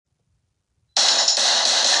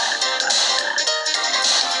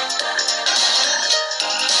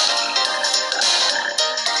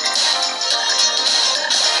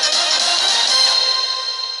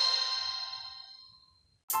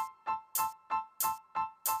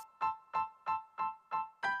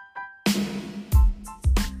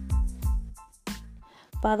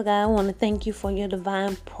Father God, I want to thank you for your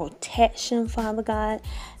divine protection, Father God.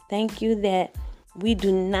 Thank you that we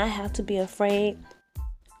do not have to be afraid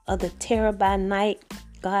of the terror by night.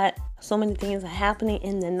 God, so many things are happening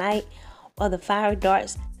in the night, or the fiery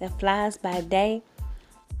darts that flies by day.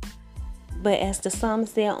 But as the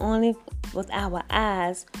psalmist said, only with our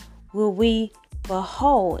eyes will we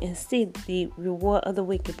behold and see the reward of the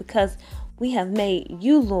wicked, because we have made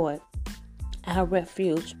you, Lord, our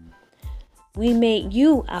refuge. We made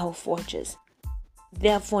you our fortress.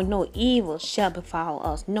 Therefore, no evil shall befall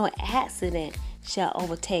us, no accident shall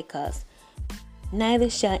overtake us, neither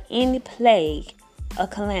shall any plague or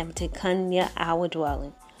calamity come near our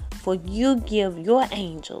dwelling. For you give your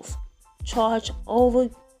angels charge over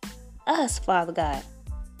us, Father God,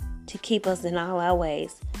 to keep us in all our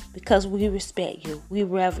ways, because we respect you, we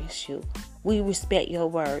reverence you, we respect your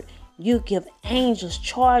word. You give angels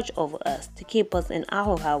charge over us to keep us in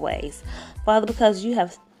all of our ways, Father, because you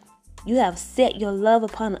have set your love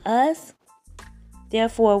upon us.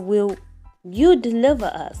 Therefore will you deliver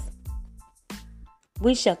us.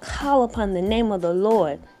 We shall call upon the name of the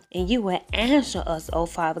Lord, and you will answer us, O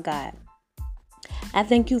Father God. I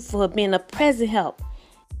thank you for being a present help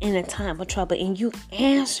in a time of trouble, and you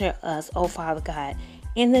answer us, O Father God.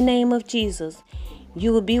 In the name of Jesus,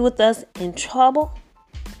 you will be with us in trouble.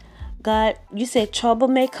 God, you said trouble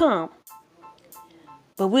may come,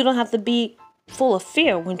 but we don't have to be full of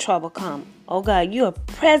fear when trouble comes. Oh God, you are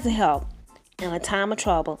present help in a time of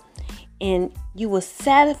trouble, and you will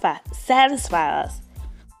satisfy us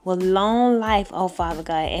with long life, oh Father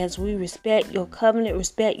God, as we respect your covenant,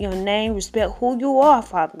 respect your name, respect who you are,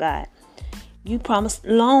 Father God. You promised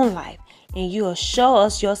long life, and you will show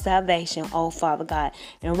us your salvation, oh Father God.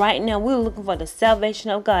 And right now we're looking for the salvation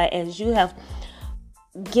of God, as you have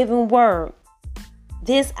given word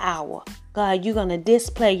this hour. God, you're going to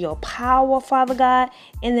display your power, Father God,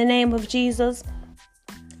 in the name of Jesus.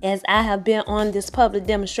 As I have been on this public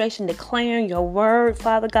demonstration declaring your word,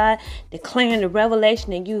 Father God, declaring the revelation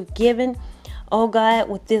that you've given, oh God,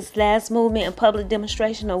 with this last movement and public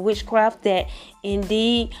demonstration of witchcraft, that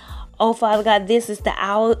indeed, oh Father God, this is the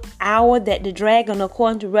hour that the dragon,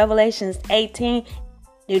 according to Revelations 18,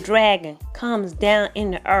 the dragon comes down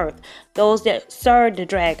in the earth. Those that serve the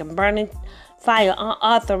dragon, burning fire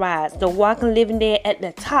unauthorized, the walking living dead at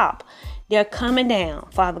the top, they're coming down,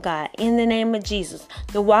 Father God, in the name of Jesus.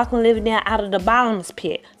 The walking living dead out of the bottomless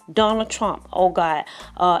pit, Donald Trump, oh God,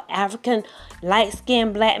 African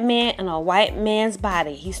light-skinned black man in a white man's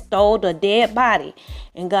body. He stole the dead body.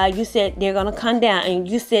 And God, you said they're going to come down, and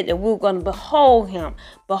you said that we're going to behold him,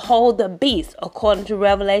 behold the beast, according to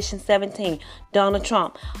Revelation 17, Donald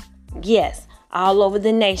Trump. Yes, all over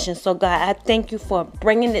the nation. So God, I thank you for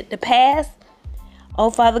bringing it to pass, oh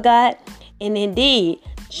Father God, and indeed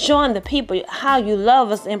showing the people how you love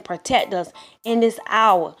us and protect us in this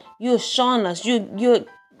hour. You're showing us, you're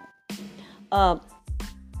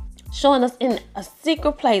showing us in a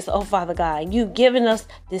secret place, oh Father God. You've given us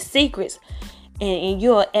the secrets, and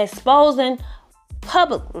you're exposing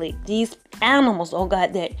publicly these animals, oh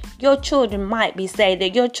God, that your children might be saved,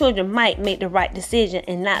 that your children might make the right decision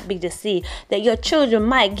and not be deceived, that your children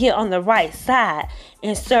might get on the right side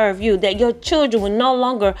and serve you, that your children will no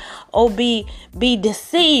longer be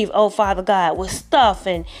deceived, oh Father God, with stuff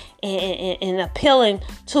and appealing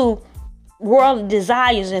to worldly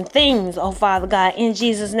desires and things, oh Father God, in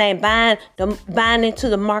Jesus' name, binding to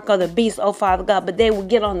the mark of the beast, oh Father God, but they will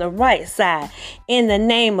get on the right side in the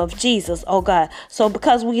name of Jesus, oh God. So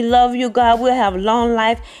because we love you, God, we'll have long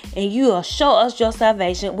life, and you will show us your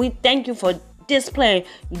salvation. We thank you for displaying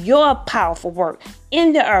your powerful work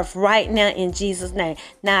in the earth right now in Jesus' name.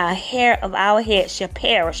 Now a hair of our head shall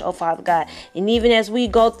perish, oh Father God. And even as we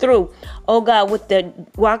go through, oh God, with the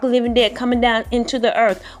walking living dead coming down into the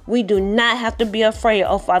earth, we do not have to be afraid,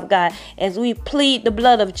 oh Father God. As we plead the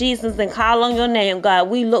blood of Jesus and call on your name, God,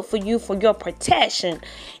 we look for you for your protection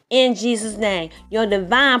in Jesus' name, your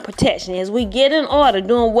divine protection. As we get in order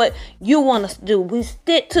doing what you want us to do, we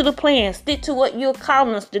stick to the plan, stick to what you're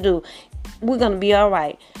calling us to do. We're going to be all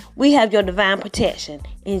right. We have your divine protection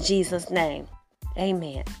in Jesus' name.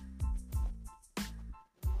 Amen.